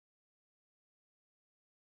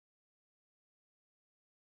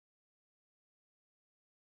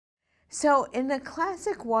So in the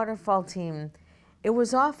classic waterfall team, it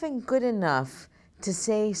was often good enough to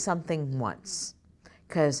say something once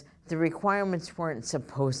because the requirements weren't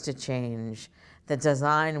supposed to change. The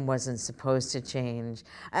design wasn't supposed to change.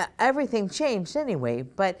 Everything changed anyway,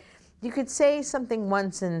 but you could say something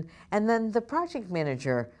once and then the project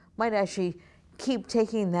manager might actually keep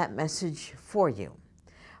taking that message for you.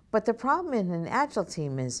 But the problem in an Agile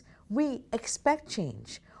team is we expect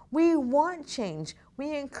change. We want change.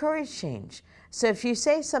 We encourage change. So if you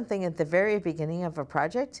say something at the very beginning of a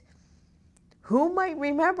project, who might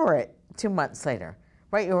remember it 2 months later,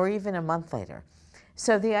 right? Or even a month later.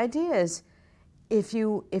 So the idea is if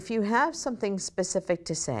you have something specific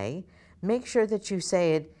to say, make sure that you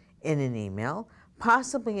say it in an email,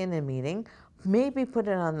 possibly in a meeting, maybe put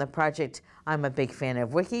it on the project. I'm a big fan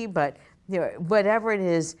of Wiki, but whatever it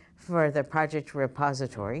is for the project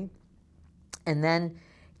repository, and then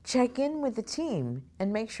check in with the team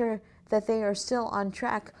and make sure that they are still on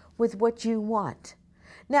track with what you want.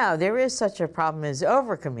 Now, there is such a problem as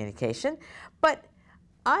over-communication, but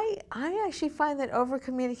I actually find that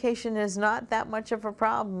over-communication is not that much of a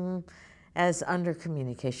problem as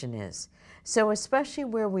under-communication is. So especially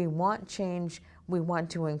where we want change, we want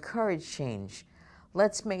to encourage change,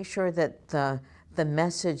 let's make sure that the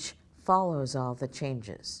message follows all the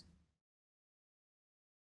changes.